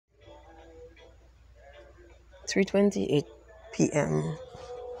3:28 p.m.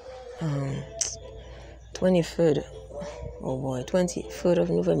 23rd. Oh boy, 23rd of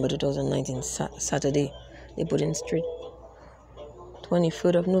November 2019, Saturday. They put in street.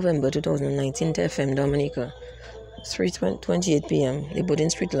 23rd of November 2019, Terre, Dominica. 3:28 p.m. They put in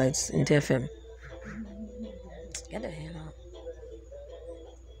street lights in Terre. Get the hell out.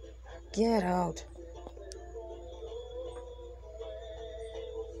 Get out.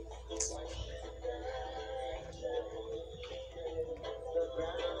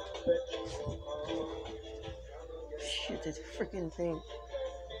 Shit, that freaking thing.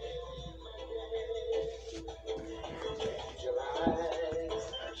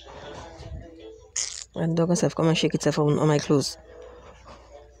 And dog herself come and shake itself on my clothes.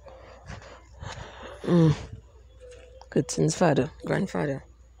 Kutson's father, grandfather.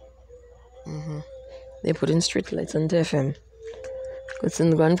 They put in street lights on Terre.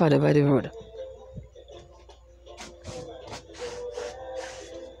 Kutson's grandfather by the road.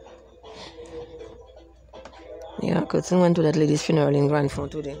 Yeah, Kutson went to that lady's funeral in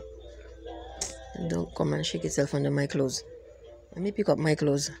Grandfont today. And don't come and shake itself under my clothes. Let me pick up my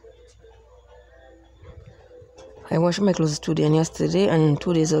clothes. I washed my clothes today and yesterday, and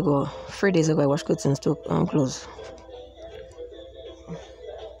 3 days ago, I washed Kutson's clothes.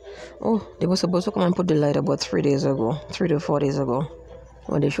 Oh, they were supposed to come and put the light about 3 to 4 days ago.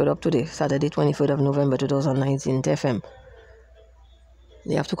 When they showed up today, Saturday, 23rd of November 2019, Terre.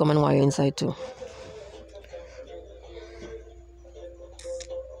 They have to come and wire inside too.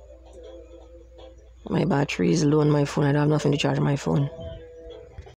 My battery is low on my phone. I don't have nothing to charge my phone.